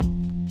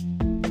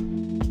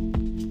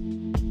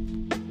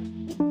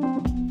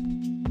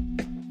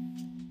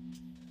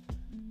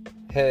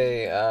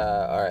Hey,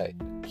 alright,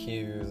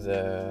 cue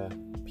the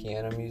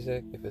piano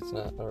music if it's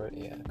not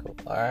already. Yeah, cool.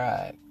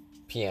 Alright,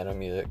 piano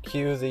music.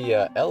 Cue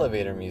the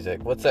elevator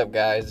music. What's up,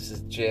 guys? This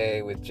is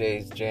Jay with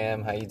Jay's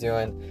Jam. How you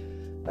doing?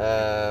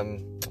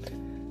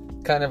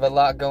 Kind of a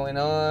lot going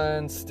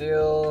on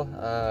still.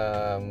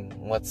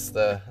 What's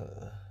the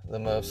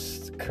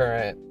most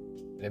current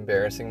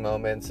embarrassing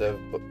moments of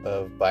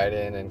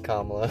Biden and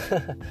Kamala?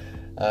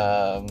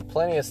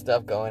 Plenty of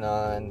stuff going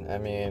on. I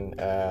mean,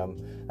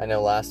 I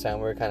know last time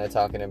we were kind of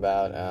talking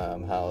about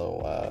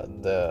how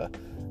the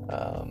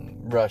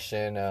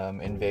Russian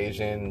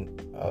invasion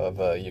of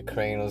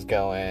Ukraine was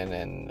going,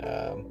 and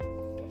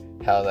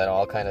how that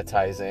all kind of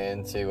ties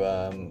into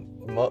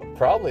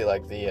probably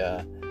like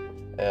the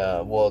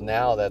well,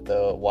 now that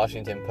the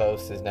Washington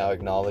Post is now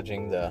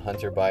acknowledging the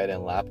Hunter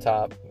Biden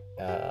laptop.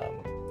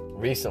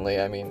 Recently,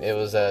 I mean, it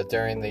was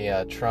during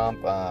the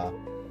Trump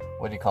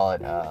what do you call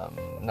it?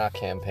 Not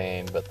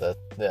campaign, but the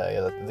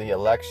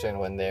election,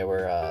 when they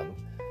were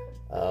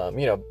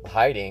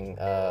hiding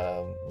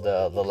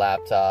the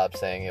laptop,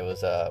 saying it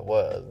was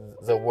what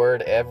the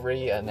word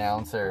every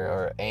announcer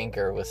or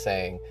anchor was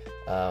saying.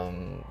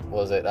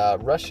 Was it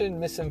Russian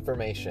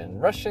misinformation?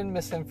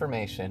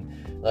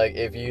 Like,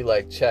 if you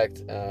like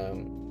checked,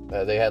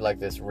 they had like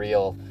this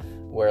reel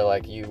where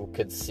like you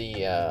could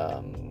see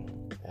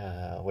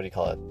what do you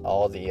call it?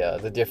 All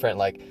the different,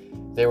 like,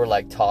 they were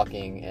like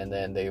talking, and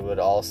then they would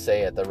all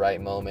say at the right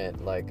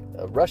moment, like,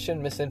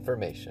 Russian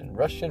misinformation,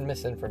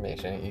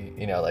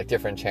 you know, like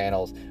different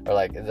channels, or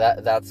like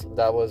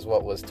that was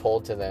what was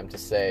told to them to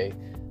say,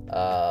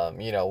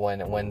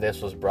 when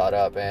this was brought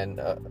up. And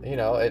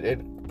it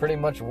pretty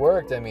much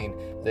worked. I mean,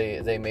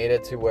 they made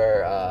it to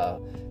where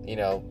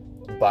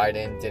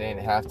Biden didn't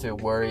have to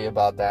worry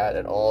about that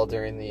at all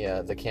during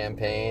the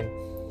campaign.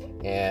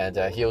 And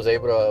he was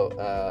able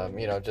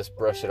to, just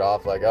brush it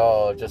off like,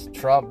 oh, just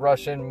Trump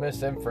Russian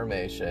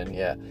misinformation.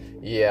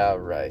 Yeah,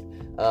 right.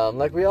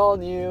 Like we all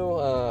knew,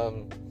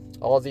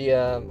 all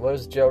the, what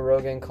does Joe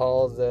Rogan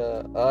call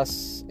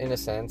us, in a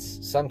sense,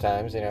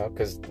 sometimes,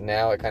 because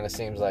now it kind of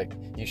seems like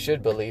you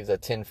should believe the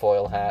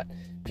tinfoil hat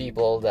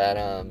people that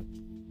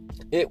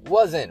it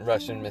wasn't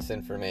Russian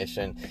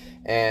misinformation.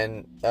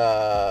 And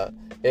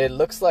it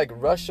looks like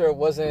Russia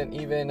wasn't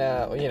even,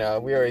 we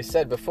already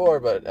said before,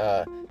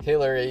 but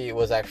Hillary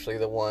was actually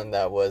the one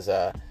that was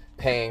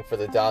paying for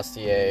the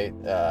dossier,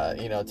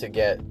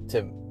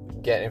 to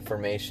get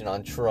information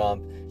on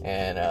Trump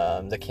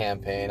and the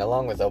campaign,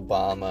 along with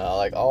Obama,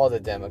 like all the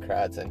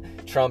Democrats. And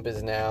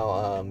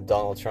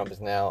Donald Trump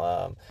is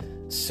now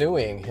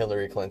suing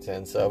Hillary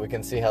Clinton. So we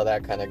can see how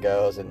that kind of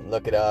goes, and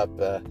look it up.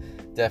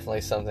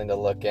 Definitely something to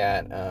look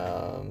at.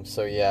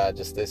 So yeah,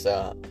 just this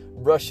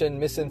Russian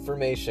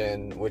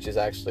misinformation, which has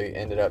actually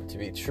ended up to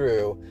be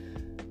true.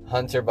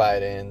 Hunter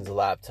Biden's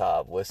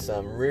laptop with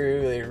some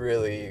really,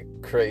 really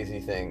crazy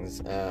things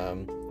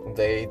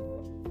they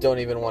don't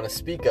even want to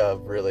speak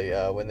of, really,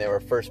 when they were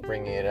first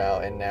bringing it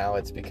out. And now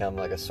it's become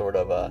like a sort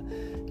of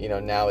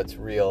now it's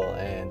real.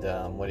 And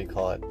what do you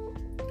call it?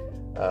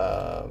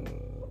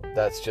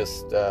 That's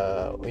just,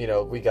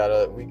 we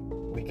gotta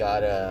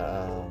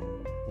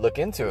look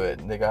into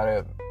it. They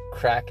gotta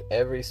crack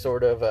every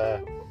sort of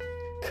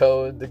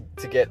code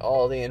to get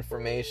all the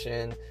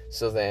information,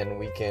 so then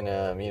we can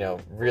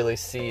really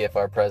see if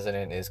our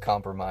president is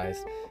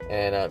compromised.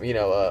 And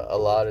a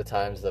lot of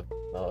times the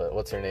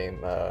what's her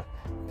name,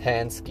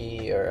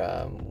 Pansky, or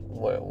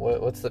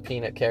what's the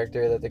peanut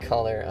character that they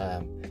call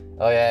her,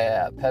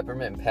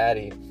 Peppermint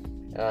Patty,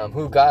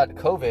 who got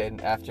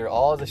COVID after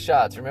all the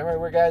shots. Remember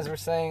where guys were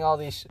saying all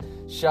these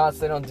shots,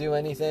 they don't do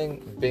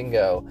anything?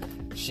 Bingo.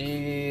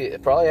 She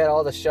probably had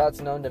all the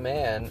shots known to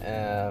man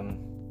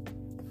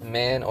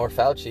or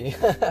Fauci,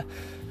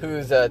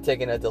 who's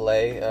taking a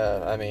delay.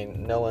 I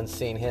mean, no one's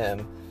seen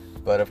him,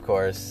 but of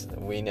course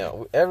we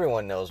know,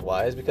 everyone knows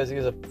why. It's because he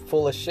was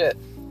full of shit.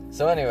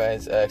 So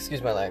anyways,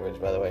 excuse my language,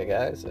 by the way,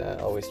 guys.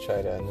 Always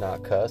try to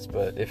not cuss,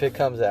 but if it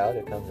comes out,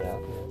 it comes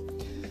out.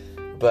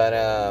 But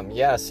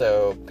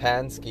so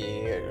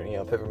Pansky,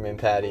 Peppermint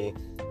Patty,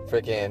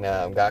 freaking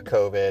got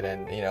COVID,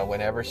 and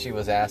whenever she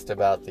was asked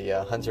about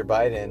the Hunter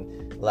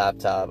Biden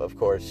laptop, of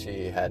course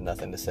she had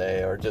nothing to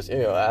say, or just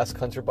ask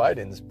Hunter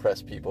Biden's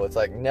press people. It's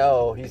like,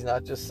 no, he's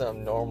not just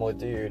some normal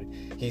dude.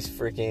 He's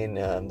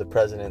freaking the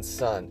president's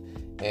son.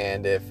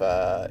 And if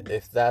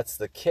that's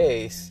the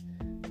case,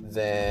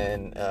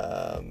 then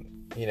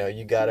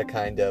you gotta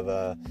kind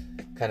of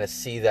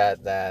see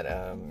that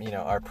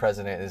our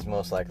president is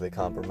most likely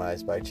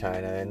compromised by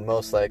China, and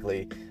most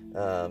likely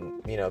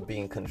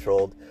being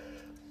controlled.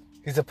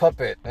 He's a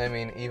puppet. I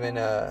mean, even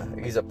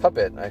he's a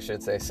puppet, I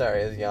should say.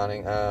 Sorry, I was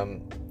yawning.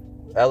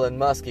 Elon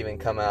Musk even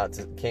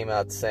came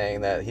out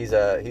saying that he's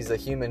a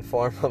human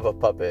form of a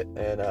puppet,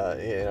 and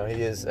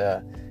he's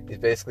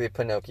basically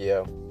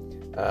Pinocchio,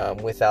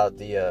 without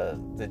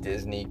the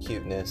Disney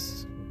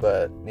cuteness.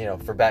 But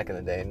for back in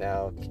the day,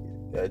 now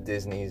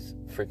Disney's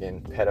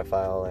freaking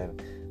pedophile,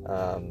 and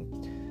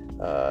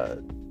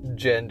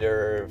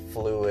gender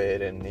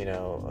fluid,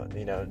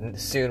 and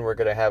soon we're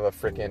gonna have a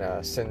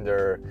freaking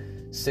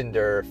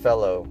Cinder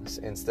fellow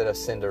instead of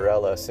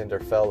Cinderella, Cinder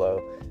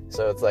fellow.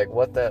 So it's like,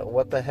 what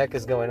the heck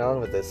is going on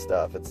with this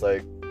stuff? It's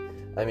like,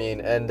 I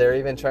mean, and they're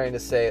even trying to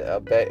say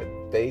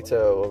Beto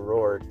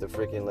O'Rourke, the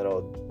freaking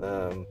little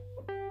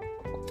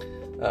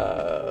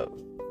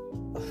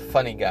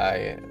funny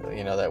guy,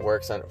 that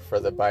works for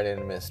the Biden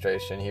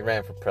administration. He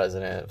ran for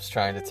president, was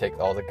trying to take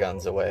all the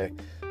guns away,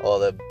 all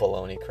the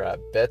baloney crap.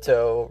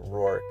 Beto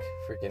O'Rourke,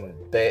 freaking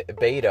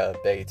Beta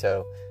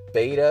Beto,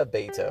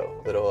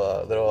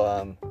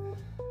 little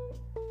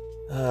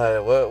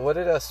what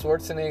did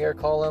Schwarzenegger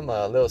call him?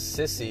 Little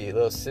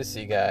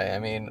sissy guy. I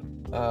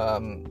mean,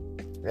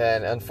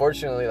 and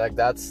unfortunately, like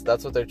that's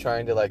what they're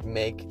trying to like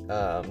make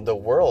the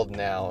world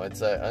now.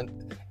 It's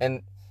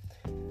and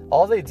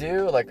all they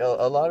do, like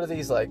a lot of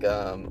these like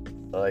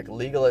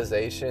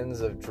legalizations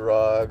of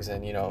drugs,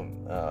 and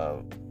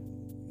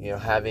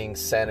having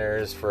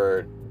centers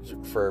for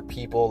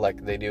people,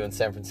 like they do in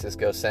San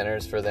Francisco,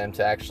 centers for them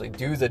to actually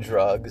do the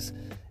drugs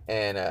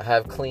and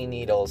have clean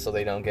needles so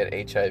they don't get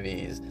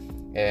HIVs,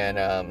 and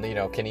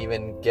can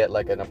even get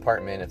like an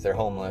apartment if they're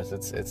homeless.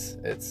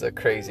 It's a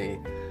crazy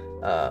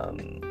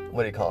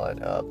what do you call it,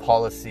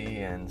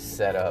 policy and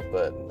setup,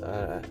 but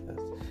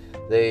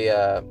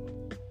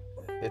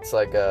it's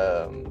like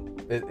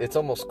it's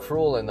almost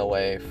cruel in a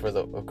way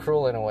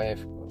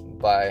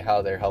by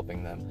how they're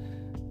helping them.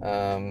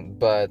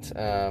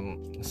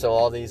 So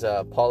all these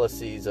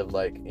policies of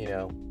like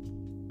where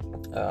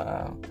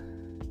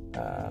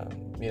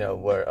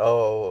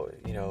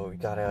we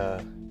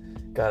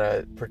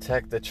gotta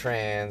protect the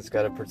trans,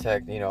 gotta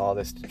protect all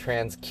this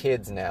trans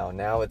kids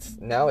now it's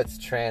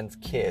trans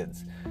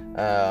kids.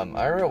 I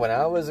remember when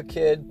I was a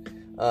kid,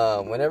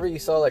 whenever you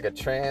saw like a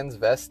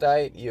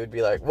transvestite, you would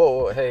be like,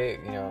 whoa, hey,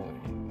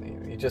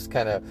 you just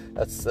kind of,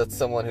 that's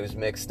someone who's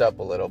mixed up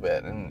a little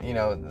bit,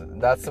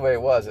 and that's the way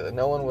it was.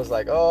 No one was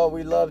like, oh,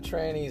 we love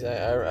trannies.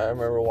 I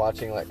remember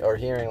watching or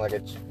hearing like a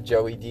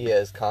Joey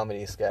Diaz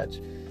comedy sketch,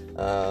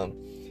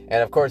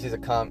 and of course he's a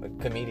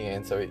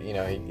comedian, so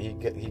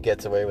he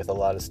gets away with a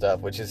lot of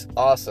stuff, which is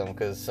awesome,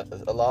 because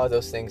a lot of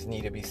those things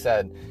need to be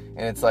said.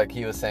 And it's like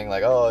he was saying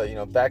like,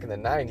 oh, back in the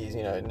 90s,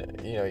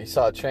 you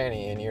saw a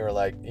tranny and you were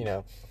like,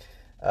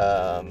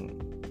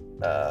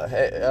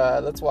 hey,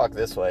 let's walk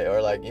this way,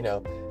 or like,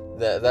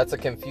 that's a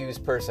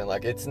confused person.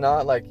 Like, it's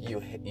not like you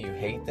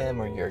hate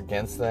them or you're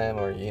against them,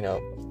 or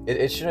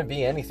it shouldn't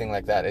be anything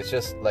like that. It's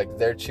just like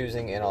they're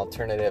choosing an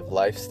alternative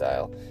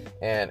lifestyle,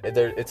 and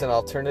it's an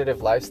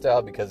alternative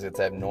lifestyle because it's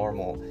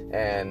abnormal.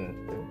 And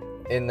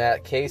in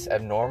that case,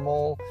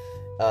 abnormal,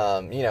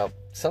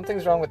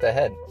 something's wrong with the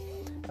head.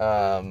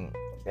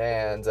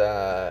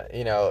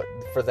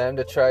 For them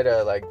to try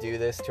to like do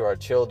this to our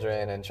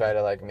children and try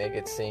to like make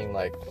it seem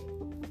like,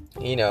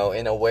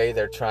 in a way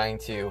they're trying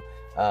to,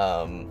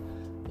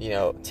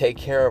 take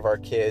care of our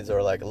kids,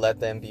 or like let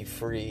them be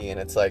free. And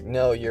it's like,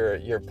 no,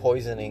 you're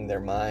poisoning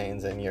their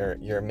minds, and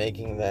you're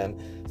making them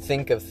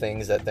think of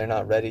things that they're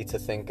not ready to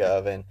think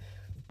of. And,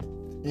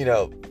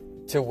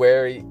 to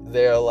where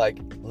they'll like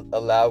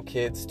allow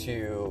kids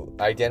to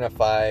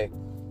identify,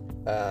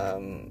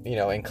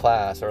 in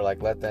class, or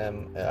like let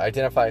them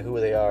identify who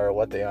they are or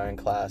what they are in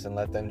class, and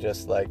let them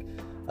just like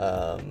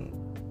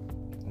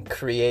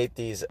create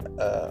these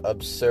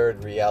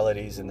absurd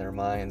realities in their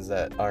minds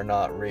that are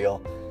not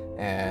real.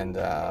 And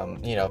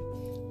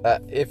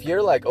if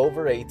you're like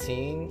over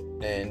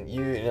 18 and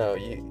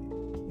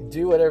you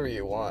do whatever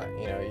you want,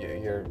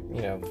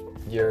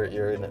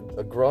 you're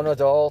a grown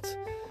adult,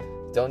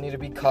 don't need to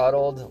be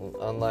coddled.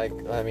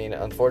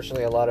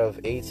 Unfortunately, a lot of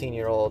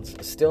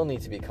 18-year-olds still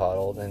need to be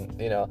coddled. And,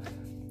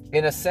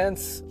 in a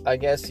sense, I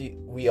guess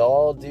we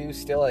all do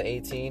still at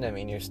 18. I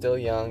mean, you're still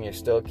young, you're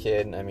still a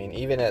kid. I mean,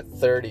 even at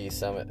 30,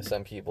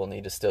 some people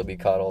need to still be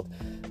coddled.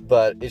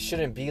 But it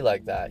shouldn't be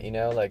like that,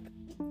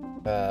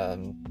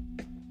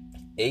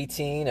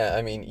 18,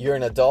 you're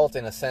an adult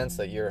in a sense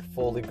that you're a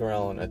fully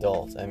grown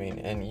adult.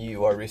 And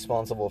you are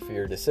responsible for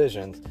your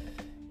decisions.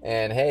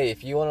 And hey,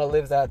 if you want to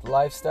live that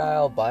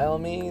lifestyle, by all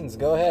means,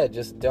 go ahead.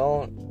 Just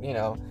don't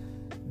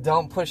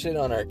push it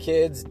on our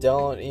kids.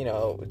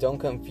 Don't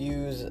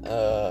confuse,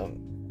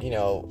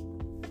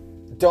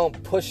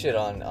 don't push it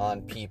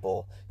on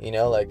people.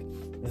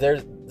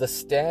 There's the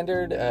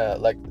standard,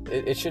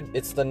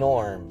 it's the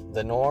norm,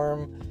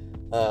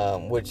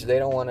 which they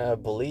don't want to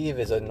believe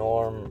is a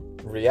norm.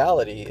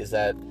 Reality is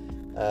that,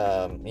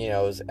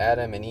 it was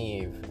Adam and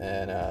Eve,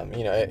 and,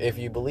 if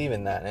you believe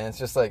in that, and it's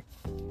just like,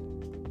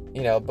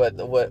 but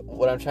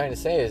what I'm trying to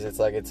say is it's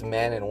like it's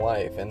man and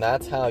wife, and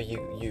that's how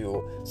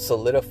you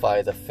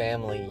solidify the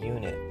family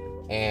unit.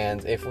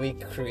 And if we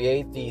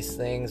create these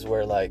things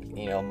where like,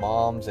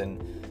 moms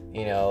and,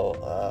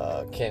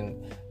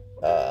 can,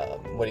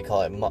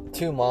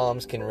 two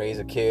moms can raise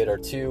a kid, or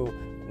two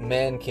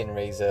men can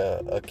raise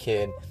a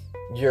kid,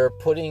 you're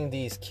putting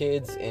these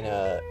kids in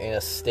a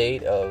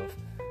state of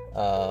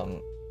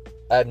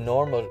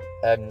abnormal.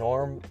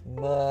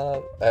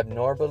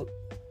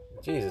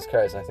 Jesus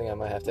Christ, I think I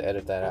might have to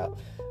edit that out.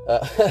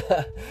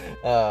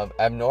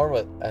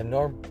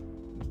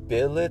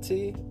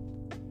 abnormability.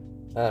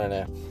 I don't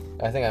know.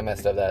 I think I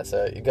messed up that.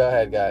 So you go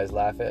ahead, guys.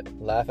 Laugh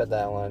at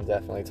that one.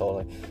 Definitely,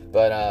 totally.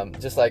 But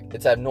just like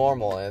it's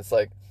abnormal, and it's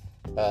like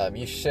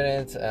you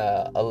shouldn't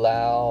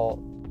allow,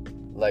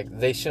 like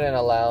they shouldn't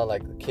allow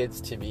like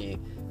kids to be,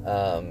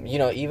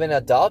 even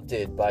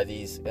adopted by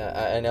these.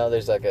 I know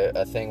there's like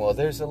a thing. Well,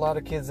 there's a lot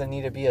of kids that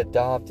need to be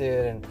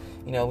adopted, and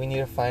we need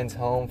to find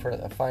homes for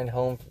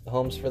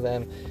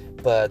them.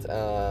 But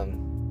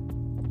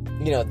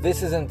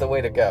this isn't the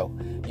way to go.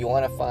 You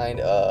want to find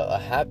a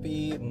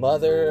happy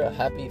mother, a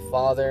happy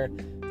father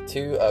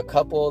to a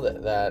couple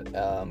that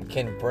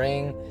can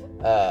bring,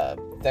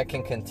 that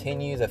can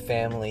continue the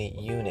family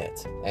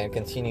unit and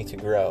continue to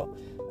grow.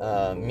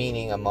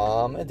 Meaning a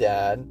mom, a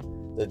dad.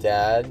 The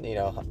dad,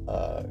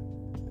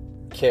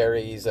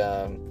 carries,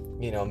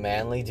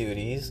 manly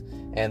duties,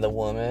 and the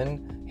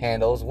woman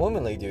handles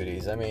womanly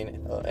duties. I mean,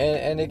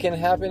 and it can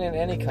happen in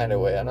any kind of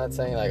way. I'm not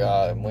saying like,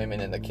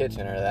 women in the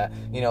kitchen or that.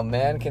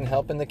 Man can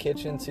help in the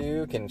kitchen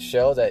too, can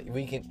show that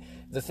we can.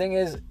 The thing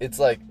is, it's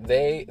like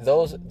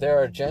there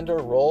are gender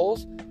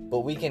roles, but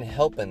we can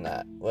help in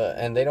that.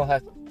 And they don't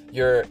have,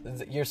 your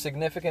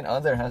significant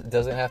other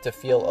doesn't have to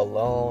feel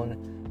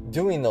alone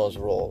doing those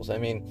roles. I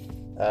mean,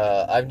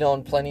 I've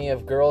known plenty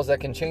of girls that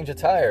can change a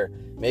tire,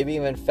 maybe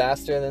even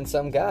faster than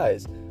some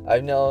guys.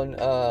 I've known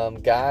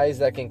guys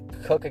that can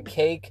cook a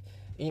cake,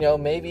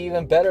 maybe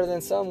even better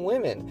than some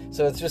women.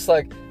 So it's just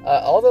like,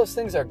 all those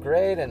things are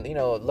great and,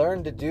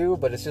 learn to do,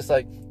 but it's just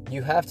like,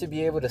 you have to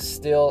be able to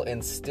still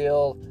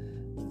instill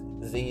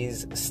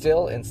these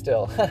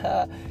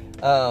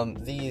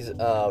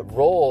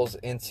roles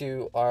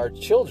into our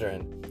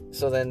children.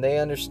 So then they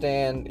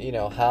understand,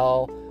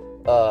 how,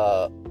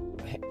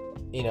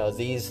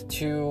 these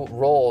two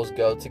roles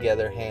go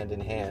together hand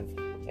in hand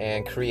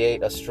and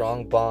create a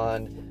strong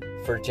bond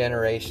for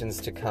generations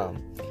to come.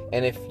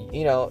 And if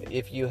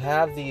you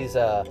have these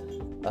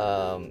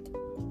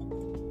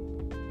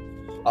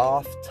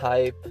off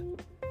type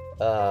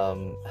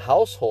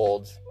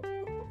households,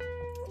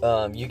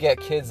 you get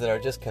kids that are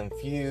just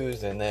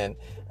confused, and then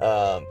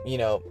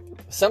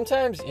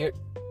sometimes your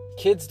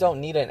kids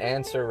don't need an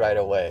answer right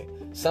away.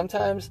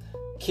 Sometimes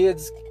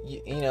kids,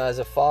 as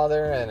a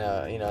father and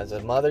as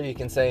a mother, you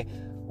can say,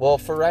 well,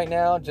 for right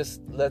now,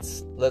 just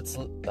let's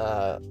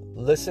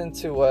listen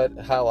to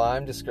how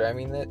I'm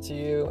describing it to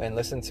you, and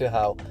listen to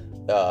how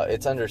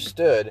it's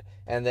understood.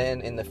 And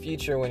then in the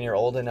future, when you're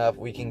old enough,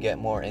 we can get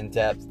more in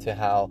depth to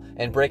how,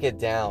 and break it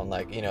down,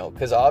 like,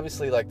 because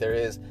obviously, like, there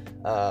is,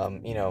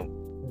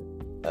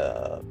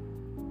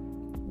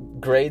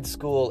 grade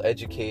school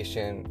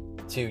education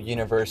to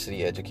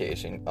university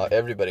education.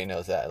 Everybody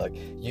knows that. Like,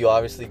 you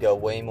obviously go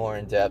way more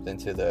in depth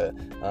into the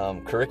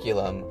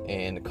curriculum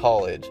in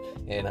college,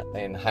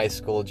 in high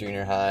school,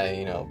 junior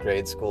high,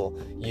 grade school.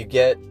 You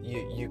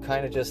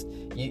kind of just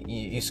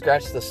you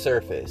scratch the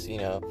surface,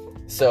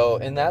 So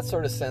in that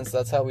sort of sense,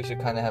 that's how we should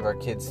kind of have our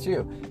kids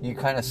too. You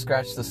kind of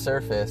scratch the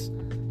surface,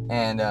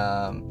 and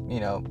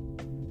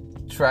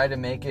try to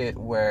make it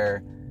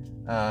where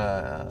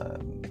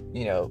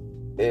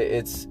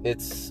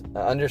it's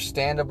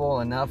understandable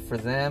enough for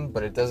them,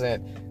 but it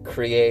doesn't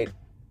create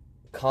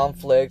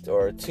conflict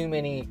or too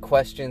many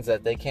questions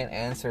that they can't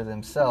answer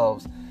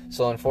themselves.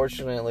 So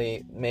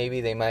unfortunately, maybe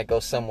they might go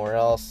somewhere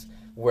else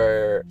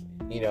where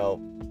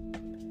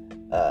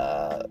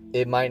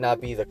it might not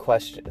be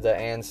the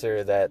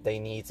answer that they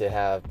need to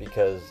have,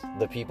 because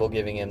the people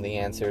giving them the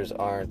answers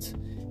aren't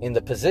in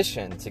the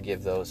position to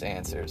give those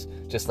answers.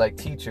 Just like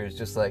teachers,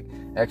 just like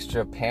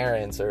extra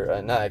parents,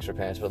 or not extra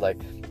parents, but like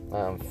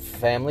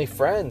family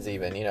friends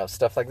even,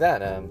 stuff like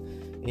that. So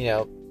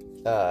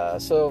I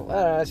don't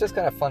know, it's just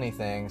kind of funny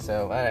thing.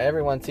 So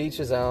everyone teach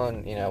his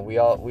own.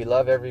 We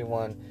love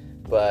everyone,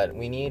 but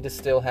we need to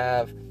still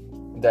have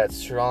that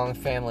strong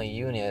family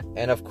unit.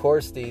 And of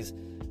course, these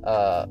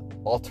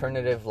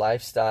alternative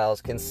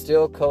lifestyles can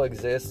still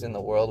coexist in the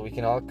world. We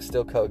can all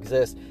still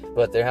coexist,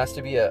 but there has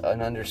to be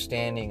an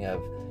understanding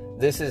of,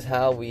 this is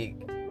how we,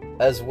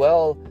 as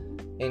well,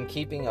 in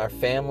keeping our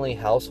family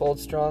household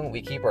strong,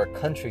 we keep our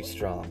country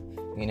strong.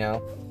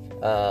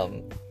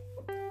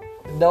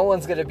 No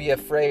one's gonna be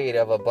afraid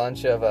of a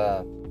bunch of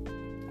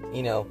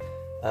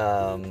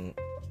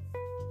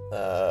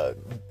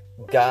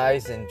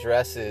guys in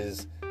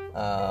dresses,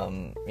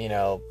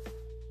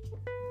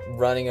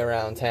 running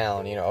around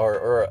town,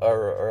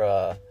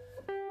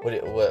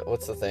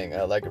 what's the thing,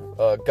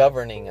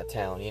 governing a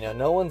town.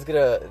 No one's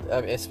gonna,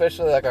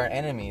 especially like our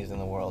enemies in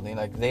the world,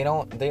 they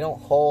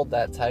don't hold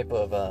that type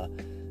of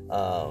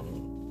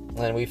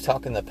and we've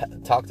talked in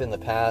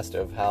the past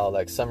of how,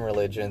 like, some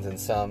religions and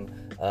some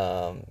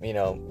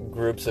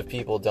groups of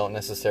people don't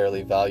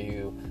necessarily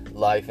value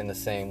life in the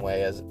same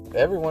way as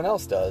everyone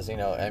else does.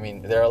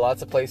 There are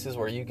lots of places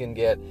where you can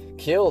get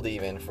killed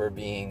even for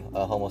being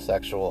a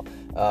homosexual.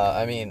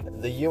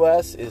 The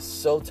U.S. is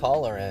so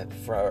tolerant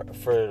for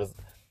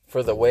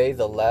the way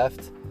the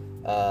left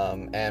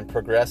and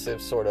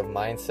progressive sort of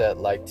mindset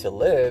like to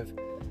live,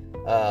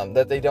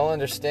 that they don't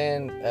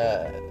understand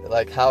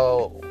like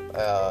how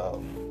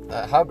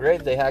how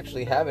great they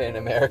actually have it in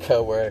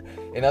America, where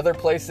in other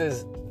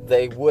places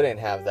they wouldn't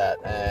have that,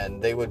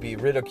 and they would be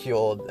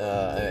ridiculed,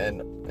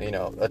 and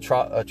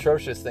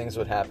atrocious things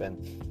would happen.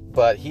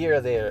 But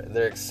here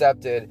they're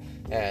accepted,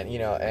 and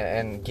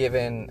and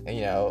given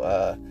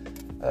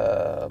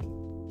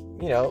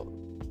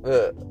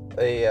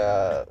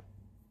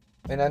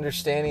an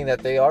understanding that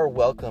they are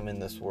welcome in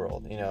this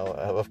world,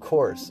 of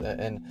course.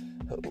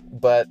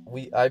 But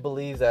I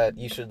believe that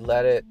you should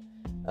let it,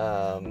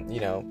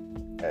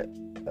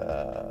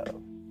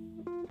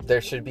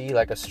 there should be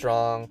like a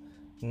strong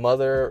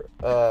mother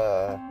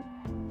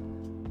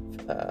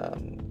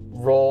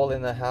role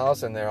in the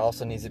house, and there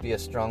also needs to be a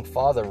strong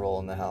father role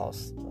in the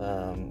house.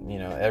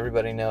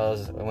 Everybody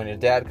knows when your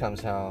dad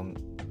comes home,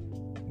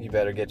 you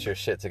better get your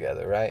shit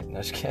together, right?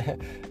 No, just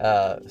kidding.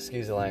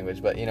 Excuse the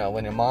language, but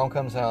when your mom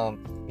comes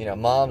home,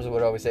 moms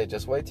would always say,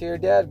 just wait till your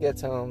dad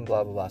gets home,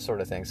 blah blah blah,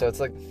 sort of thing. So it's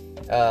like,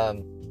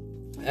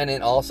 and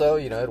then also,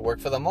 it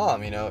worked for the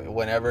mom.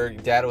 Whenever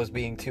dad was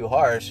being too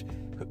harsh,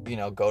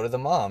 go to the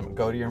mom,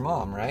 go to your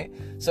mom, right?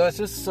 So it's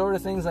just sort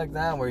of things like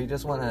that where you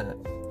just want to,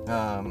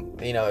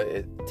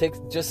 it takes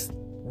just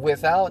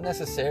without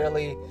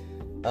necessarily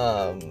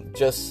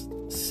just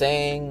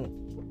saying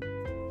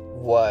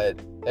what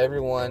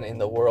everyone in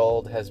the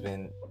world has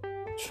been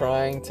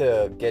trying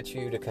to get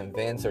you to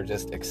convince or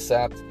just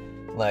accept.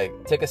 Like,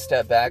 take a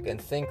step back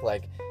and think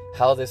like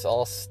how this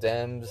all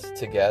stems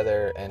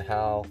together, and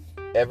how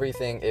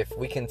everything, if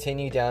we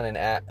continue down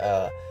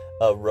a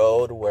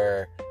road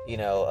where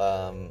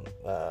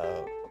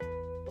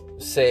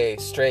say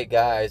straight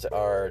guys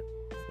are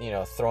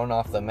thrown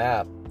off the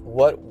map,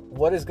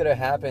 what is going to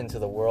happen to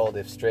the world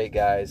if straight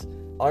guys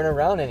aren't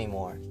around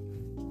anymore?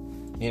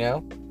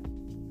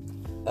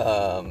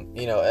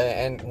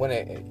 And when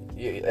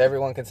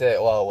everyone can say,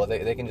 well,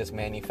 they can just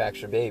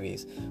manufacture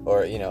babies,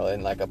 or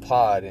in like a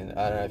pod. And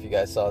I don't know if you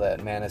guys saw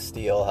that Man of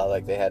Steel, how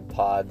like they had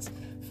pods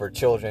for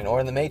children, or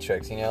in the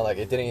Matrix, like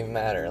it didn't even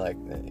matter, like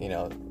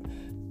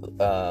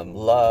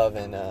love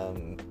and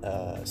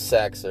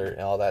sex or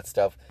all that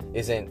stuff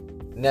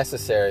isn't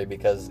necessary,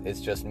 because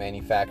it's just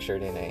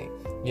manufactured in a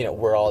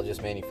we're all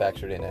just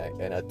manufactured in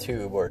a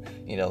tube, or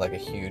like a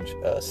huge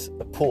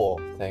pool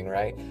thing,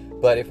 right?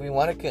 But if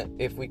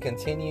we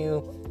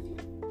continue,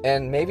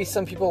 and maybe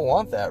some people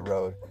want that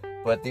road,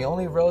 but the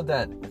only road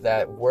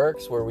that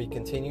works, where we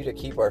continue to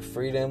keep our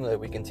freedom, that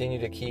we continue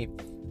to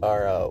keep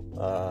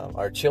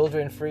our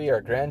children free,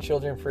 our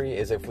grandchildren free,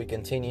 is if we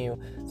continue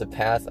the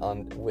path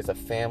on with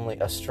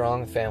a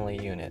strong family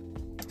unit.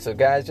 So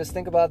guys, just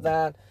think about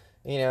that.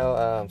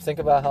 Think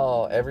about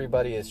how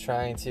everybody is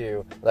trying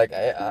to, like,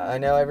 I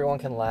know everyone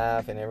can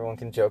laugh and everyone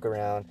can joke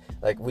around.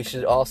 Like, we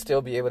should all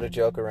still be able to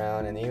joke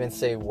around and even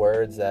say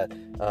words that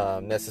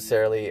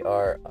necessarily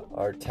are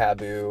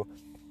taboo.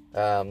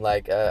 I don't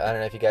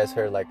know if you guys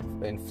heard, like,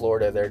 in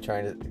Florida, they're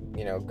trying to,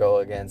 go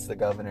against the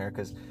governor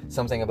because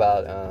something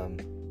about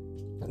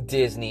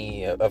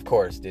Disney, of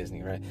course,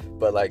 Disney, right?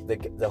 But, like,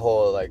 the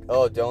whole, like,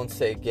 oh, don't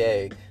say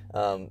gay.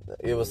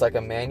 It was like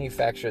a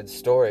manufactured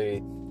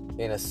story,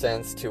 in a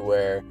sense, to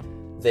where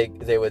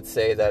they would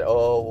say that,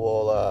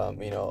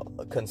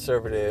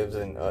 conservatives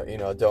and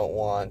don't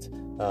want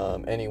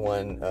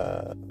anyone,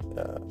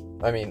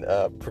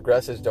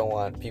 progressives don't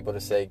want people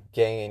to say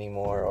gay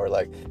anymore, or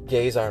like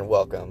gays aren't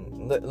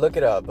welcome. Look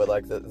it up. But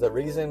like the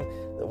reason,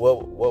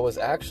 what was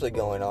actually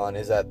going on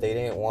is that they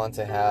didn't want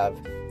to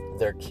have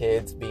their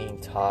kids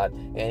being taught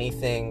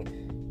anything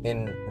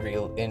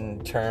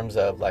in terms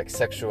of like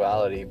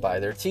sexuality by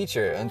their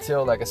teacher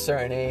until like a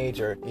certain age,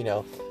 or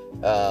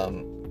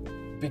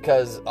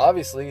because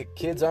obviously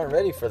kids aren't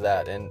ready for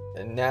that, and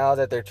now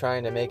that they're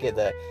trying to make it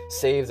that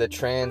save the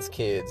trans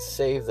kids,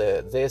 save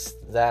the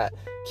that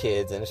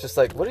kids, and it's just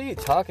like, what are you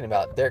talking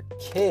about? They're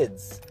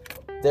kids,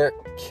 but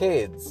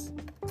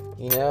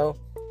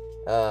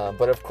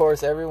of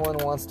course everyone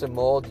wants to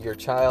mold your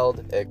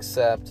child,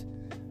 except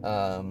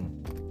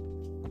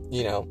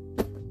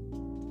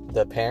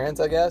the parents,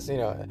 I guess.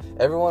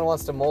 Everyone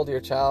wants to mold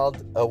your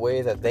child a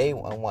way that they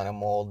want to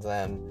mold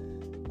them,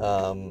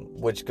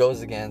 which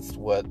goes against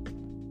what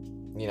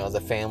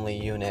the family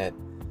unit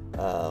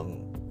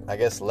I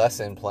guess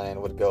lesson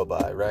plan would go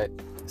by, right?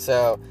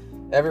 So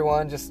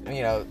everyone just,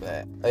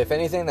 if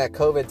anything that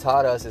COVID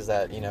taught us is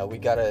that, we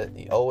gotta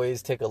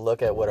always take a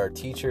look at what our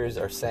teachers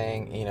are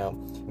saying,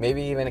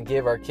 maybe even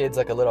give our kids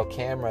like a little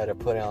camera to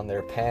put on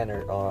their pen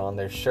or on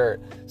their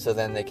shirt, so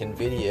then they can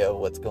video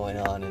what's going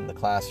on in the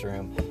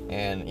classroom,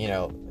 and,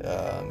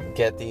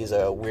 get these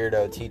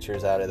weirdo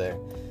teachers out of there.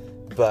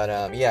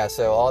 But,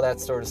 so all that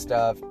sort of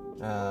stuff,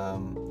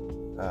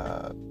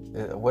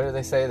 what do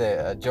they say?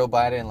 That Joe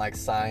Biden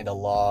signed a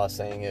law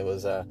saying it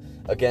was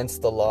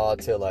against the law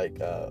to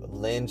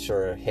lynch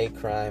or hate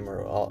crime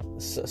or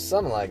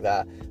something like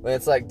that. But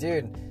it's like,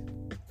 dude,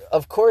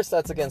 of course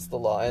that's against the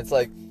law. And it's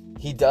like,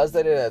 he does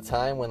that at a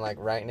time when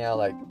right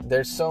now,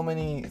 there's so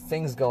many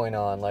things going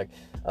on.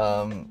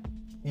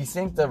 You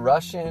think the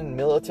Russian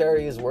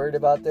military is worried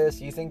about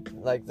this? You think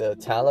the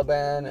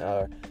Taliban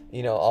or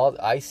all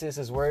ISIS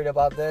is worried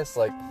about this?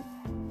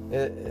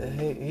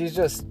 he's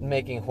just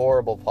making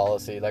horrible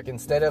policy. Like,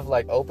 instead of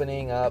like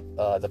opening up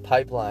the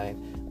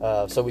pipeline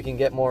so we can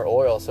get more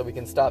oil, so we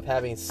can stop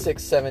having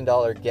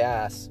 $6-7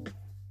 gas,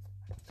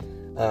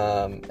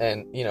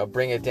 and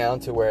bring it down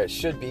to where it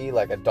should be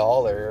like $1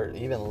 or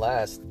even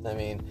less. I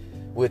mean,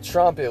 with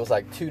Trump it was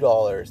like $2,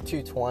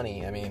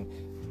 $2.20. I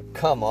mean,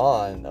 come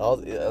on.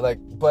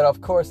 But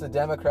of course the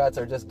Democrats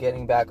are just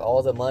getting back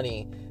all the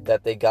money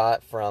that they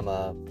got from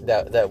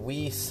that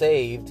we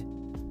saved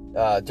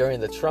during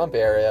the Trump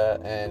era,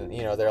 and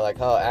they're like,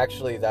 oh,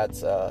 actually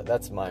that's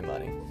my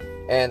money.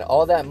 And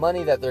all that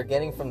money that they're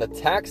getting from the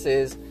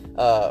taxes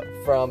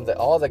from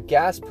all the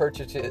gas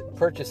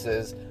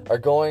purchases are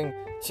going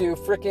to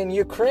freaking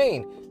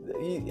Ukraine.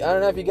 I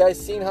don't know if you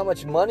guys seen how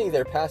much money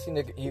they're passing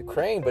to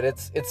Ukraine, but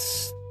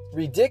it's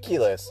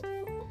ridiculous.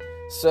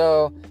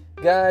 So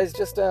guys,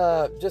 just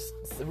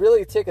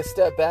really take a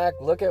step back,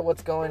 look at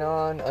what's going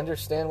on,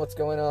 understand what's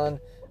going on.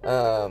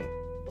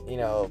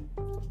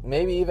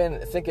 Maybe even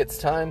think it's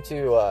time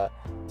to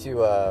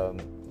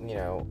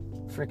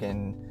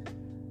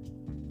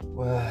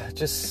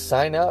just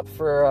sign up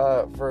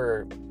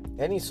for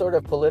any sort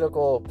of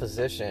political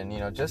position,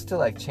 just to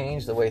like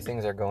change the way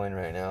things are going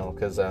right now.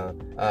 Because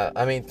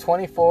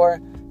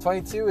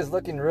 22 is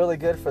looking really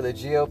good for the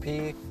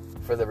GOP,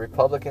 for the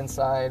Republican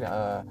side,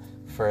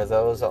 for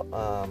those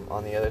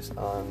on the others,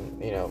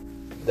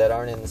 that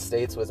aren't in the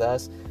States with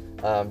us.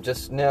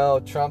 Just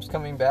know Trump's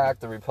coming back,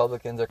 the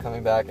Republicans are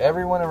coming back,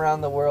 everyone around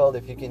the world,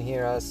 if you can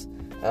hear us,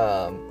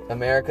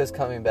 America's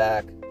coming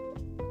back.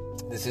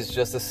 This is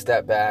just a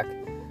step back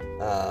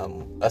that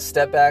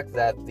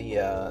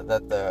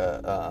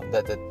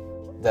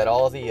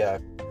all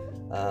the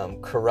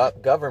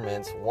corrupt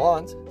governments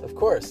want. Of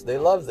course, they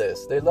love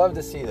this. They love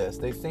to see this.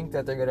 They think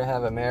that they're going to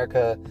have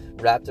America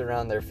wrapped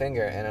around their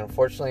finger, and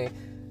unfortunately,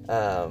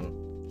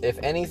 if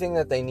anything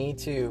that they need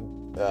to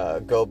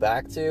go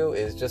back to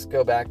is just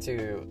go back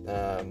to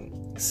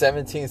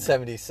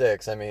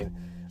 1776. I mean,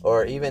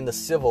 or even the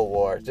Civil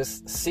War.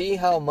 Just see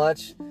how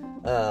much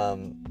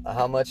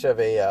of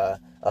a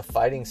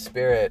fighting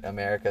spirit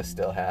America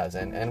still has,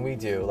 and we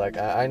do. Like,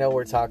 I know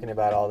we're talking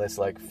about all this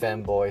like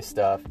femboy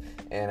stuff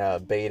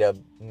and beta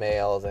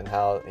males, and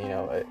how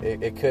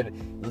it could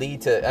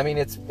lead to. I mean,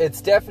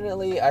 it's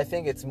definitely, I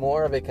think it's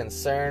more of a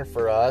concern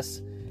for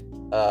us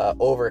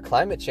over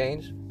climate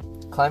change.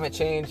 Climate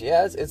change,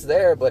 yes, it's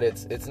there, but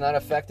it's not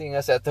affecting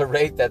us at the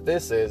rate that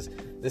this is.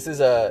 This is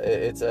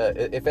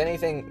if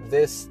anything,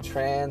 this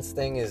trans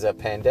thing is a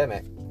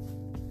pandemic.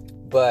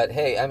 But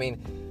hey, I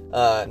mean,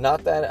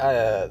 not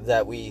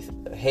that we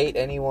hate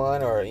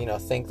anyone or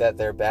think that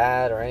they're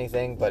bad or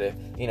anything, but if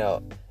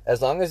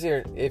as long as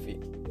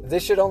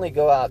this should only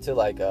go out to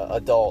like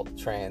adult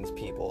trans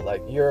people.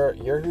 Like,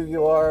 you're who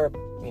you are.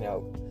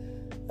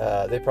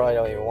 They probably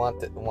don't even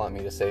want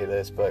me to say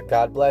this, but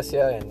God bless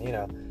you, and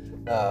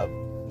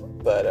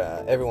but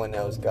everyone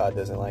knows God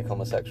doesn't like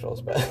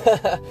homosexuals. But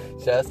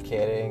just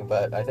kidding.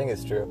 But I think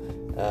it's true.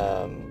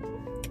 I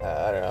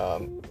don't know.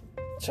 I'm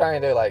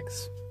trying to like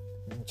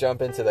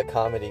jump into the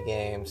comedy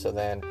game, so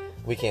then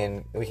we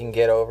can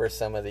get over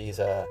some of these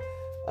what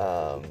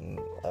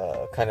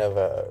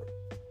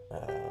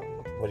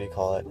do you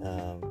call it,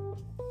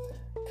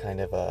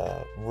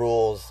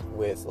 rules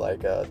with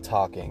like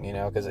talking,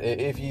 because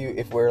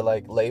if we're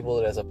like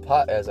labeled as a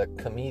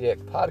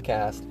comedic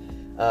podcast,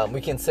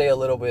 we can say a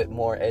little bit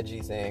more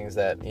edgy things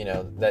that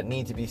that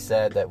need to be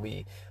said, that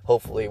we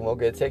hopefully won't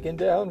get taken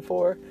down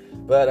for.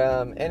 But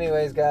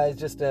anyways, guys,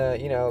 just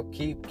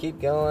keep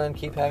going,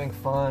 keep having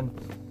fun.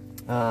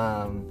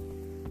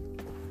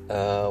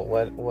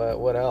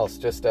 What else?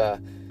 Just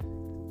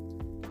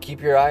keep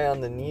your eye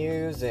on the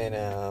news, and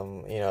I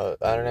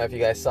don't know if you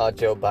guys saw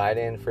Joe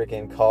Biden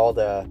freaking called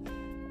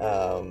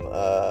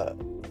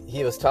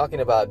he was talking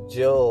about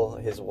Jill,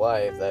 his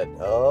wife, that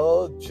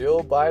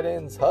Jill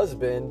Biden's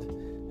husband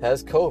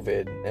has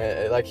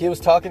COVID. Like, he was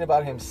talking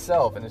about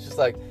himself, and it's just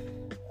like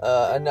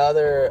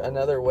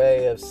another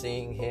way of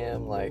seeing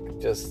him like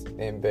just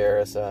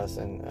embarrass us.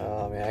 And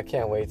man, I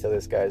can't wait till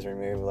this guy's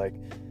removed,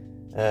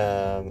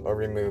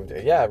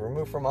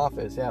 removed from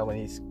office. Yeah, when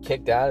he's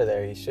kicked out of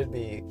there, he should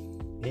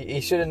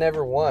have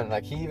never won.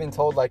 Like, he even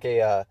told like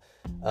a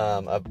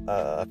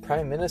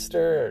prime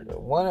minister,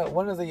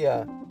 one of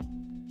the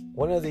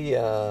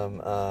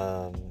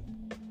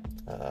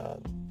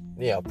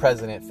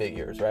president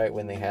figures, right,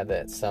 when they had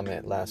that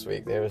summit last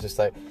week, they was just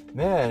like,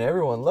 man,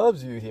 everyone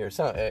loves you here.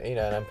 So and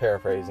I'm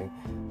paraphrasing,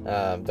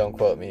 don't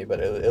quote me, but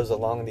it was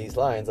along these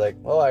lines, like,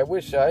 oh, I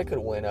wish I could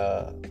win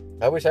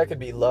I wish I could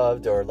be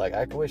loved, or like,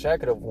 I wish I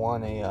could have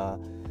won a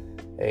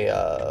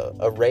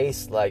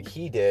race like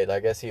he did. I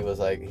guess he was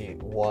like, he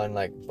won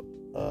like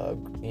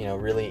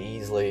really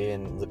easily,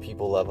 and the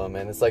people love him.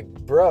 And it's like,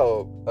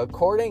 bro,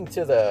 according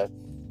to the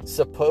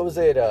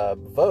supposed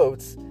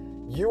votes,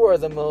 you are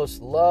the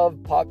most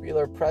loved,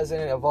 popular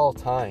president of all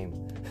time.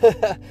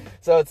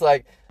 So it's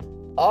like,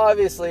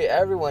 obviously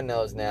everyone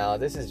knows now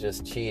this is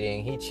just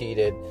cheating. He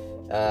cheated,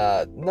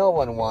 No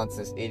one wants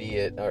this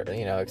idiot, or,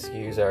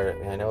 excuse our,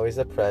 I know he's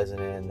the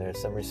president and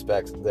there's some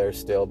respect there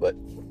still, but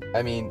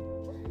I mean,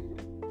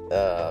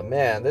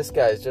 man, this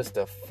guy's just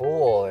a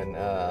fool, and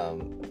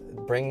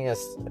bringing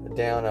us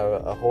down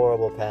a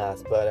horrible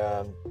path.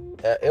 But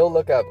it'll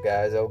look up,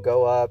 guys. It'll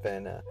go up,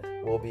 and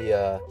we'll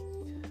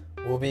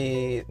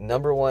be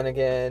number one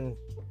again.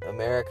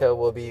 America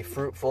will be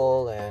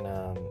fruitful,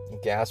 and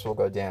gas will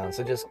go down.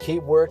 So just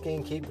keep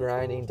working, keep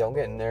grinding. Don't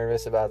get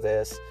nervous about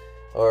this.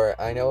 Or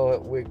I know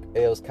it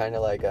was kind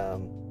of like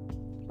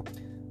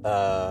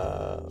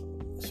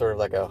sort of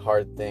like a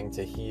hard thing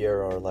to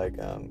hear, or like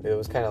it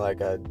was kind of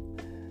like a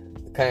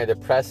kind of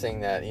depressing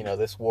that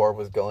this war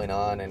was going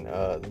on, and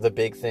the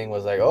big thing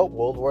was like, oh,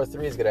 World War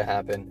III is gonna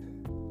happen.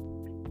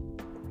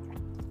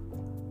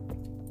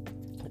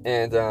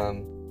 And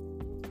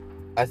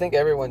I think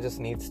everyone just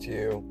needs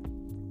to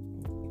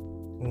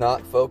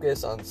not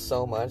focus on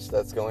so much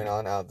that's going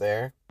on out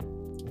there,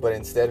 but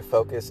instead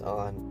focus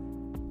on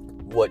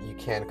what you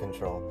can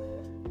control.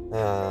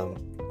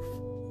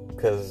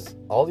 Because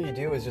all you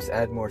do is just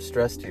add more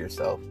stress to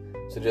yourself.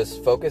 So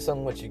just focus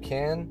on what you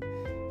can,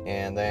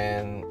 and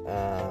then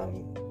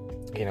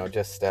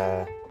just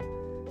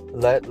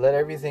let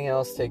everything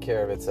else take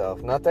care of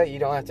itself. Not that you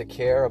don't have to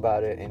care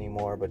about it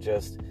anymore, but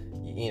just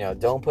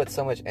don't put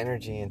so much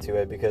energy into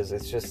it, because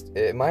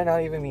it might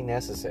not even be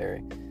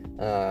necessary.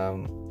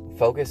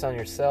 Focus on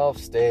yourself,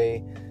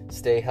 stay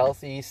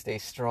healthy, stay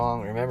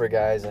strong. Remember,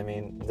 guys, I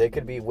mean, they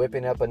could be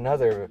whipping up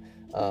another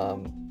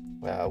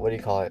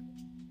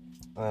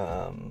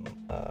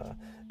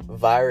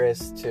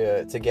virus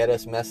to get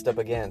us messed up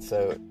again.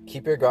 So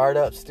keep your guard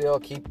up still.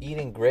 Keep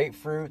eating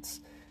grapefruits.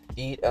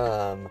 Eat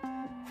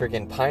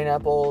freaking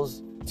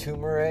pineapples,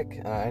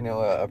 turmeric. I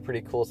know a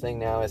pretty cool thing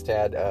now is to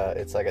add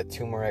it's like a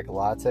turmeric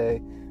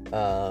latte.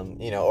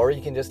 Or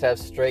you can just have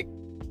straight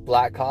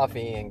black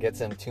coffee and get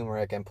some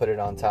turmeric and put it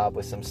on top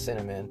with some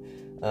cinnamon,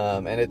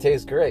 and it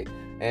tastes great.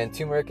 And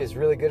turmeric is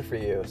really good for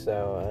you.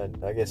 So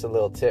I guess a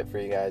little tip for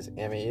you guys.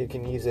 I mean, you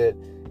can use it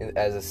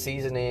as a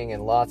seasoning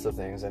and lots of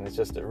things, and it's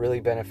just really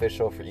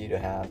beneficial for you to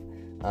have.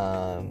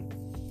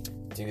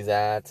 Do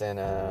that, and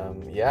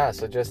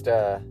so just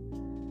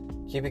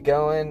keep it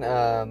going.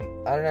 I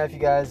don't know if you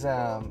guys,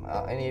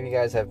 any of you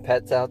guys have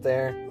pets out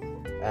there.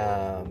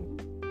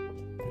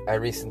 I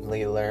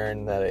recently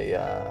learned that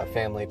a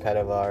family pet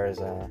of ours,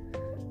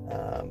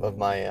 of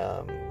my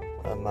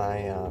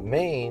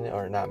main,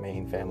 or not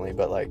main family,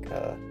 but like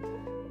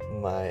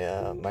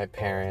my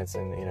parents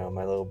and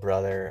my little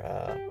brother,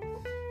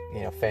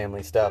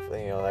 family stuff.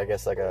 I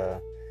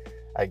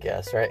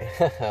guess right.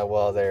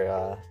 Well,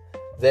 they're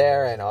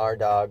there, and our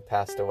dog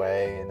passed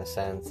away in a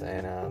sense,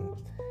 and I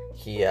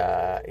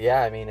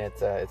mean,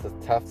 it's a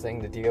tough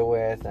thing to deal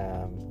with,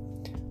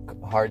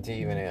 hard to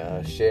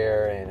even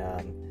share, and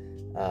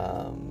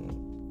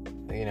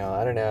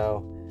I don't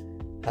know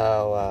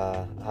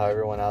how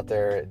everyone out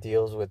there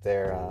deals with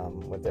their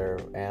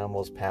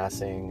animals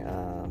passing.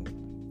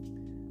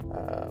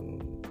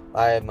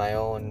 I have my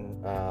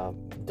own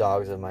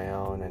dogs of my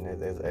own, and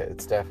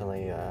it's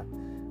definitely a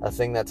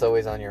thing that's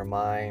always on your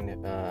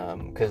mind,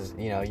 because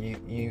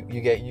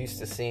you get used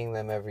to seeing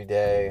them every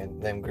day,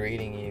 and them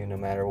greeting you no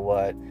matter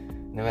what,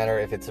 no matter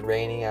if it's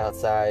raining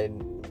outside,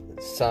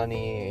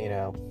 sunny,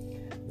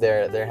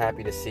 they're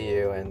happy to see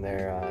you, and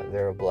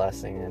they're a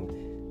blessing. And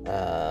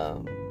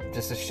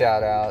just a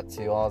shout out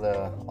to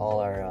all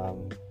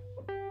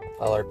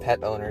our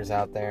pet owners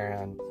out there.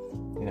 And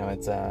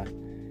it's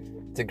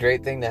a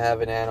great thing to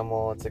have an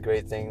animal. It's a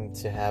great thing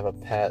to have a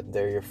pet.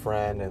 They're your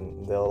friend,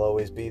 and they'll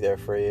always be there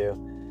for you.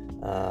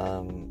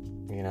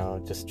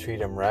 Just treat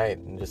them right,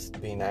 and just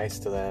be nice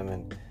to them,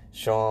 and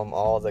show them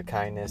all the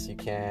kindness you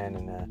can,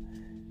 and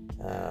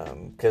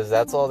because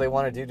that's all they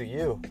want to do to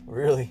you,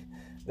 really.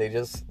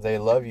 They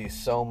love you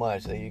so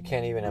much that you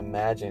can't even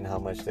imagine how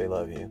much they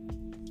love you,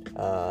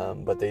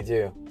 but they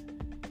do.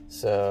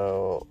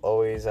 So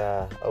always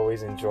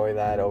enjoy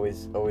that.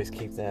 Always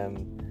keep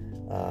them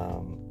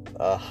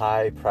a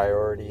high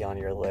priority on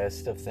your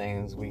list of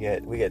things. We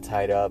get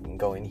tied up and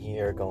going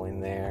here, going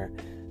there,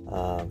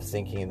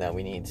 thinking that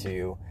we need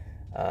to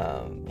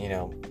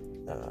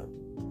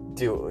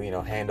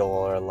handle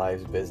all our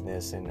lives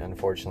business, and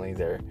unfortunately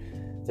they're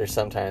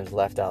sometimes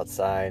left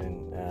outside,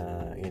 and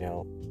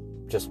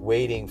just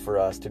waiting for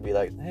us to be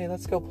like, hey,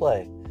 let's go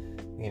play,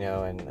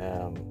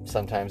 and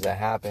sometimes that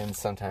happens,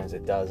 sometimes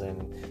it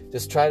doesn't.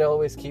 Just try to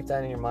always keep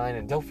that in your mind,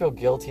 and don't feel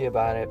guilty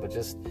about it, but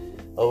just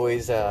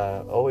always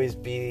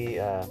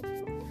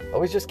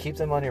just keep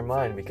them on your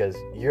mind, because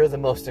you're the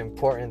most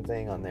important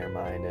thing on their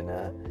mind. And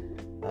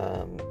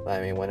I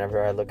mean,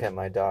 whenever I look at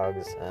my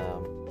dogs,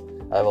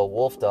 I have a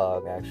wolf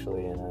dog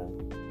actually,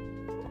 and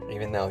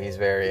even though he's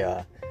very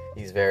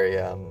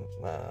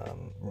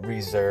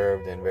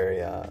reserved and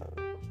very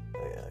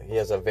he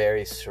has a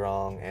very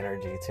strong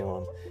energy to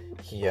him.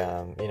 He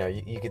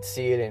you could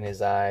see it in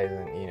his eyes,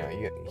 and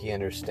he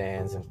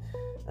understands,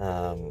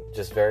 and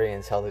just very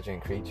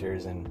intelligent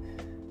creatures. And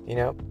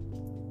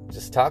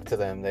just talk to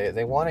them.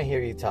 They want to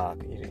hear you talk.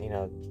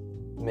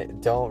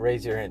 don't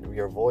raise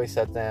your voice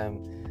at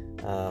them.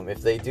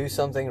 If they do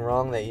something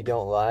wrong that you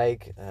don't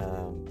like,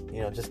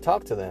 just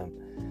talk to them.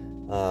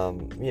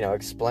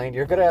 Explain.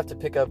 You're gonna have to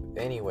pick up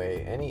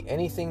anyway.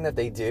 Anything that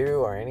they do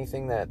or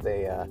anything that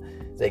they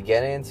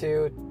get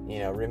into,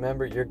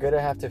 remember, you're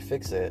gonna have to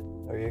fix it,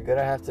 or you're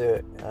gonna have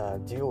to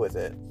deal with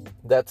it.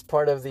 That's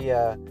part of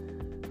the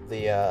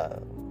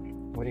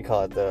what do you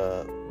call it?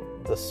 The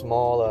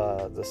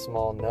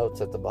small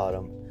notes at the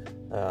bottom.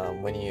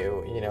 When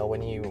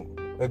you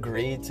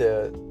agree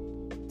to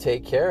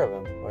take care of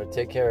him or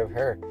take care of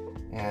her.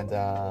 And,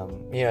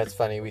 it's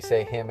funny, we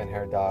say him and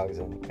her dogs,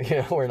 and,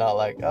 we're not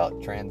like, oh,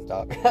 trans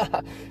dog.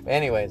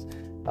 Anyways,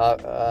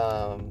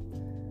 so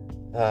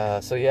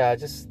yeah,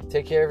 just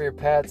take care of your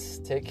pets,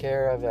 take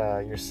care of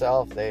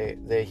yourself.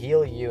 They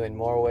heal you in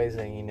more ways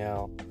than you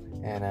know.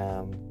 And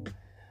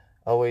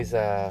always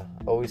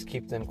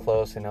keep them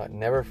close, and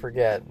never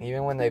forget,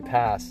 even when they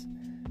pass,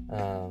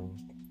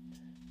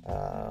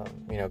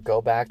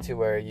 go back to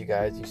where you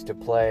guys used to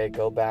play,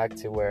 go back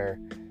to where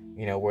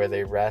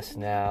they rest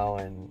now,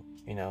 and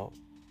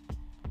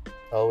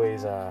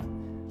always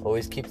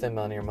keep them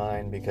on your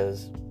mind,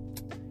 because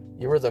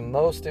you were the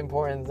most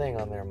important thing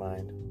on their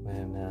mind.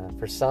 And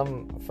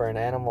for an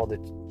animal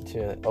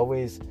to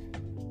always,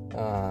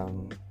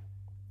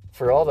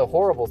 for all the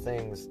horrible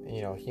things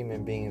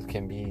human beings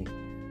can be,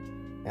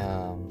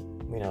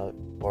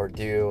 or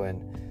do,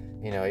 and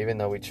even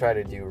though we try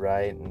to do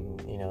right, and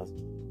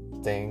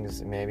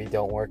things maybe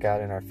don't work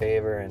out in our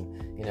favor, and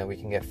we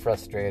can get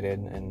frustrated,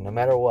 and no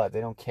matter what,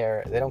 they don't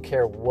care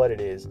what it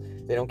is.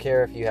 They don't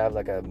care if you have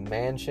like a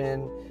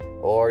mansion,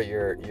 or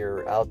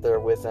you're out there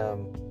with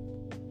them,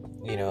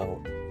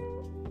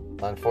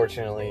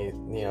 unfortunately,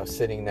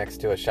 sitting next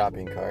to a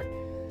shopping cart.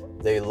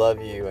 They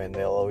love you, and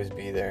they'll always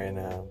be there. And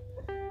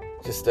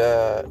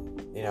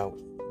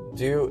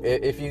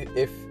if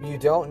you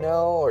don't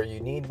know, or you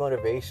need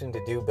motivation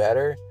to do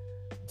better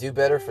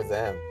for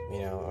them,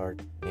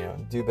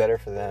 do better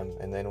for them.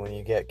 And then when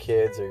you get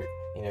kids, or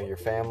your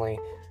family,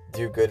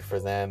 do good for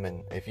them.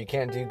 And if you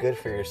can't do good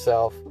for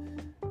yourself,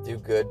 do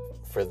good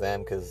for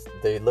them, because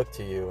they look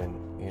to you, and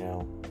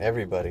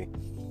everybody.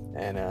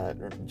 And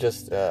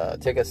just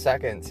take a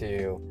second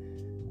to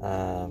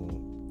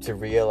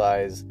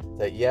realize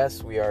that,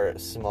 yes, we are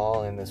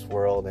small in this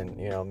world, and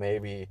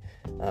maybe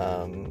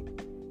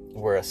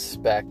we're a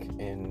speck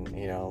in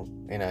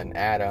an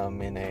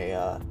atom, in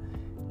a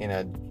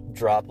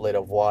droplet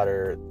of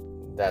water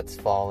that's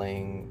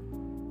falling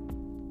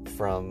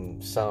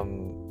from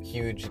some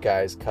huge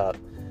guy's cup.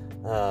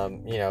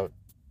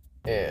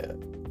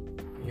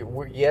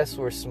 Yes,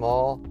 we're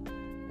small,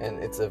 and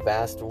it's a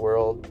vast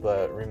world,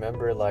 but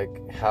remember,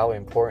 like, how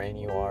important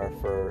you are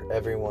for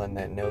everyone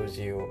that knows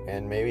you,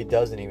 and maybe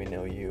doesn't even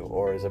know you,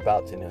 or is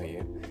about to know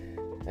you.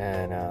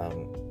 And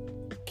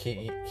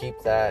keep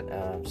that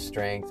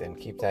strength, and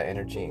keep that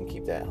energy, and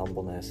keep that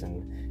humbleness,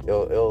 and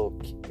it'll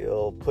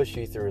push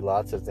you through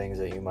lots of things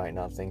that you might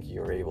not think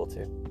you were able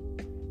to.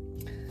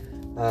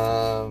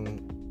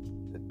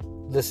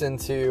 Listen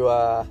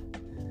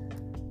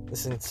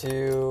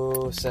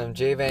to some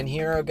J Van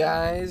Hero,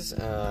 guys,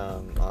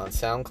 on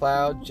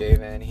SoundCloud. J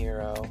Van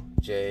Hero,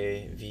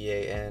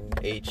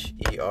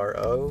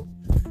 JVANHERO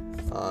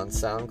on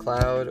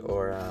SoundCloud,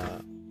 or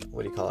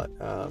what do you call it?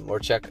 Or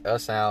check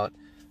us out,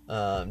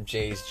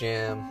 Jay's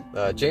Jam.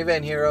 J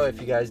Van Hero, if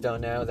you guys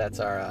don't know, that's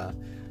our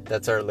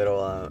little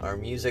our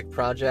music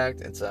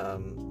project. It's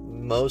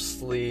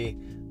mostly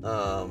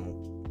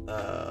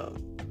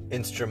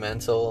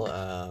instrumental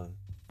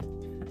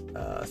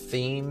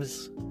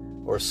themes,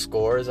 or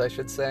scores, I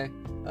should say,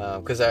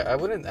 because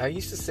I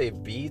used to say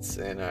beats,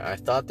 and I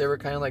thought they were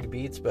kind of like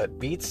beats, but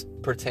beats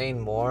pertain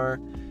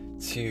more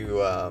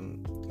to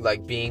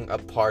like being a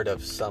part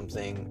of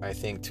something, I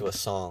think, to a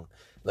song,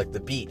 like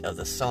the beat of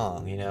the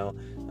song,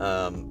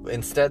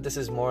 instead this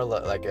is more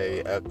like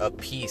a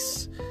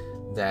piece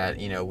that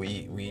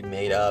we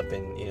made up,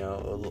 and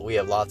we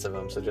have lots of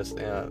them. So just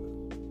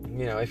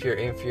if you're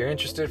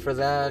interested for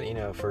that,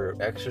 for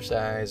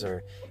exercise,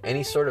 or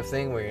any sort of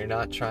thing where you're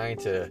not trying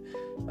to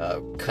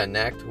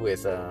connect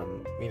with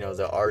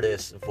the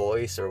artist's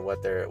voice, or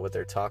what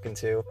they're talking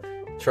to,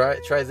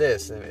 try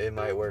this, and it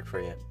might work for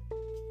you.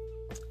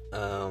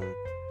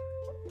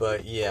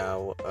 But yeah,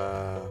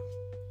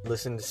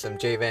 listen to some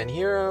J Van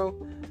Hero,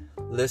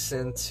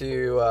 listen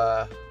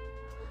to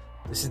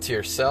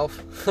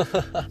yourself,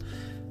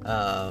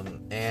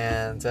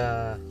 and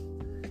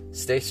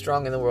stay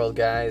strong in the world,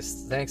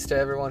 guys. Thanks to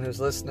everyone who's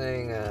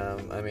listening.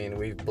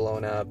 We've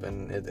blown up,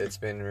 and it's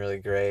been really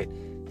great,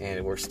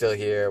 and we're still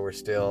here. We're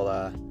still,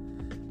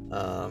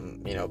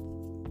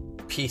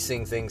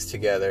 piecing things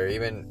together,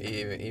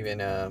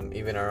 even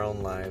our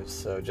own lives.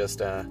 So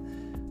just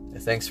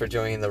thanks for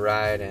joining the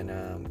ride,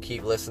 and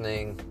keep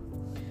listening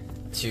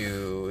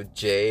to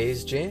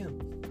Jay's Jam.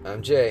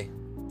 I'm Jay.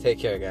 Take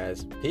care,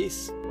 guys.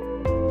 Peace.